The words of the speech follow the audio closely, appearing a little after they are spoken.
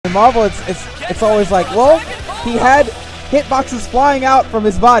Marvel, it's always like, well, he had hitboxes flying out from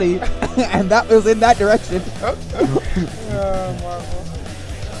his body, and that was in that direction. Marvel.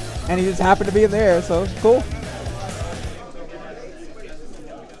 And he just happened to be in there, so cool.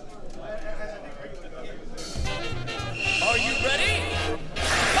 Are you ready?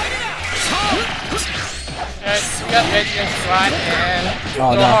 Okay, we got Veggie and Slot, and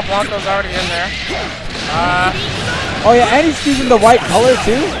Noah Blanco's already in there. Oh yeah, and he's using the white color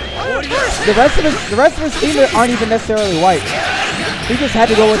too. The rest of his team aren't even necessarily white. He just had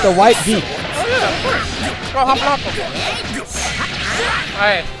to go with the white geek. Oh yeah, of course. Noah Blanco.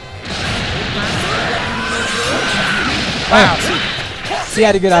 Alright. Wow. He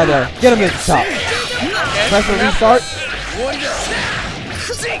had to get out of there. Get him to the top. Okay. Press the restart.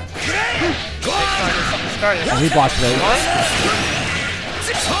 And he blocks it.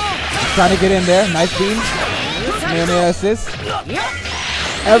 Trying to get in there. Nice beams. Mayonnaise assist.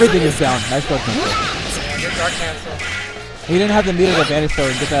 Everything is down. Nice dark cancel. Good dark cancel. He didn't have the meter advantage, so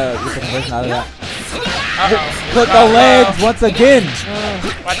get the conversion out of that. Put the legs once again.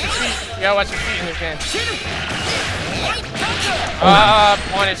 Watch your feet. You gotta watch your feet in this game.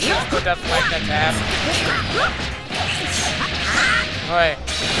 Punish. Good deflect that jab. Alright.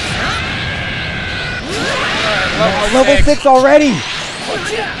 Level 6 already.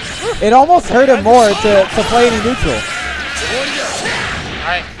 It almost hurt him more to play any neutral.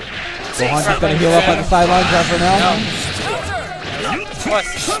 Alright. Gohan's just gonna heal up on the sidelines right for now. No. Plus.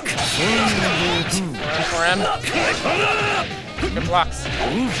 For him. Good blocks.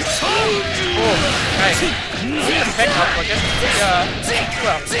 Ooh, nice. Pick up, but just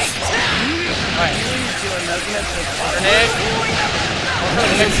well. Alright. Grenade.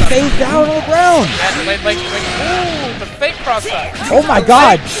 Stays down on the ground. Yeah, the leg. Ooh, the fake cross-up. Oh my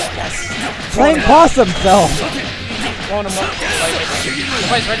god. Playing possum, though. Blowing him up.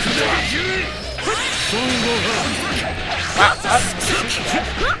 Everybody's ready for it. Wow.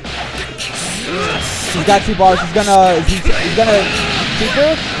 He's got 2 bars. He's gonna keep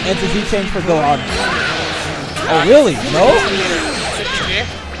her and it's a Z change for Gohan. Oh really? No?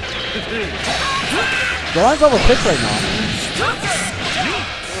 Gohan's level 6 right now.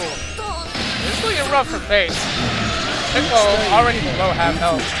 This is looking rough for base. Piccolo already below half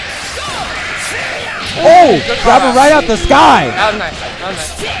health. Oh! Grab him right out the sky! That was nice.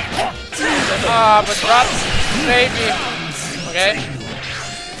 But drops, maybe. Okay.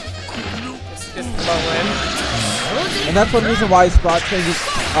 This is low in. And that's one reason why Scott trades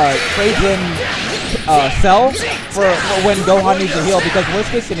in Cell for when Gohan needs to heal, because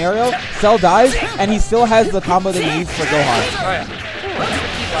worst case scenario, Cell dies and he still has the combo that he needs for Gohan. Oh yeah.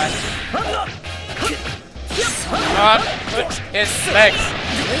 Clips his legs.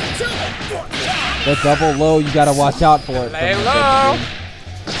 The double low, you gotta watch out for it. Lay low.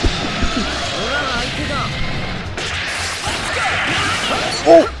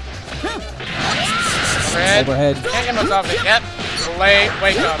 Oh! Overhead. Can't get much off it yet.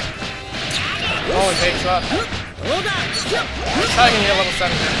 Wake up. Only wakes up. Probably gonna get level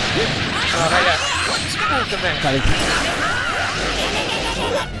 7 here. Oh, not yet. Ooh, good man.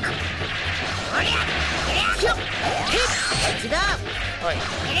 Wait.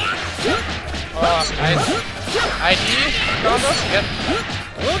 Nice. ID combo? Yep.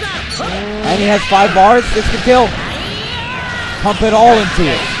 And he has 5 bars. This could kill. Pump it all into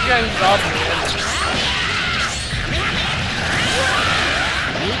it. You guys are awesome.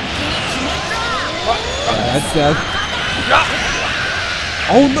 That's death.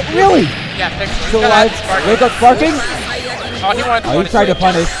 Oh, no, really? Yeah, fix it. Still alive. Wake up sparking? Oh, he wanted to he tried to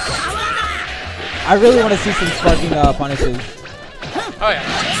punish. I really want to see some sparking punishes. Oh, yeah.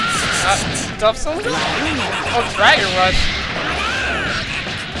 Stuff something? Oh, Dragon Rush.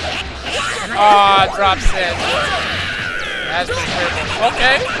 Oh, drops in. That's pretty terrible.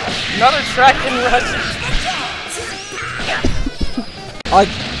 Okay. Another Dragon Rush.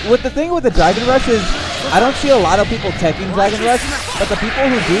 Like, with the thing with the Dragon Rush is, I don't see a lot of people teching Dragon Rush, but the people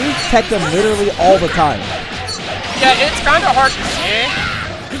who do, tech them literally all the time. Yeah, it's kind of hard to see.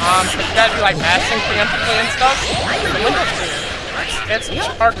 But you gotta be like mashing preemptively and stuff. The window's clear. It's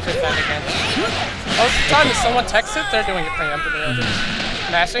hard to defend against. Most of the time, if someone techs it, they're doing it preemptively. They're just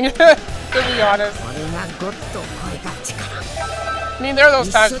mashing it, to be honest. I mean, there are those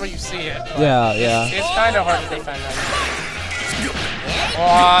times where you see it. Yeah, yeah. It's kind of hard to defend that.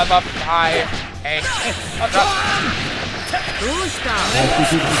 Oh, the 5. Hey. Oh, drop.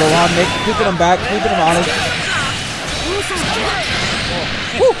 Nice, Gohan keeping him back, keeping him honest.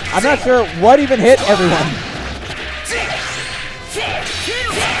 Woo, I'm not sure what even hit everyone.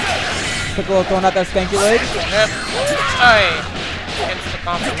 Piccolo throwing out that stanky leg. Yep. Hey. Gets the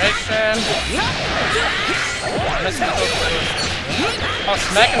confirmation. Missed the Goku. Oh,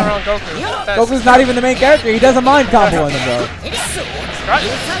 smacking around Goku. Goku's not even the main character. He doesn't mind comboing them though. Scott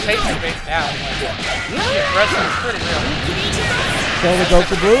is chasing base down. The aggression is pretty real. Kill the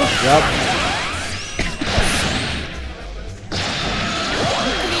Goku Blue? Yep.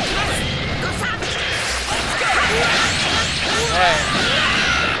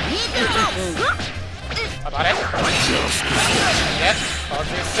 About it. Yep. Close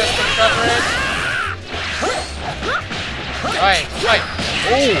the assistant coverage. Alright, right.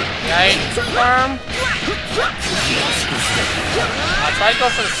 Ooh. Right. Firm. I'll try to go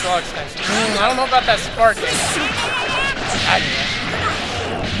for the slow extension. I don't know about that sparking.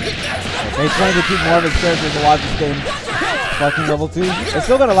 He's trying to keep more of his characters alive this game. Sparking level 2. It's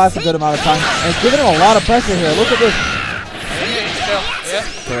still gonna last a good amount of time. And it's giving him a lot of pressure here. Look at this. Yeah.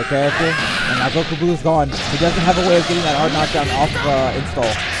 So a character, and now Goku Blue is gone. He doesn't have a way of getting that hard knockdown off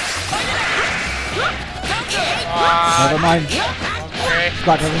install. Never mind. Okay.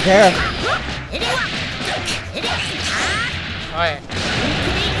 Scott doesn't care. Alright.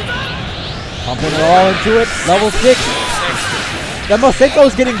 Pumping it all into it. Level 6. That Moseko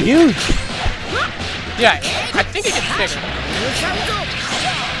is getting huge. Yeah, I think it gets bigger.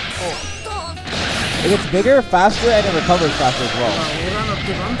 It gets bigger, faster, and it recovers faster as well.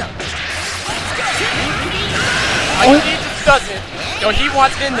 He just does it. Yo, he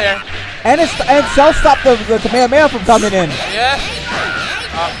wants in there. And Cell stopped the Kamehameha from coming in. Yeah.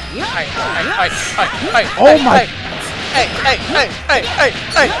 Oh my. Hey.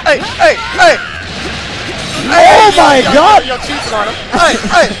 Oh my god. Yo, cheating on him. Hey.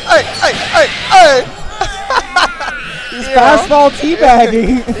 He's fastball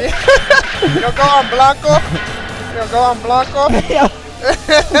teabagging. Yo, go on Blanco. Yeah.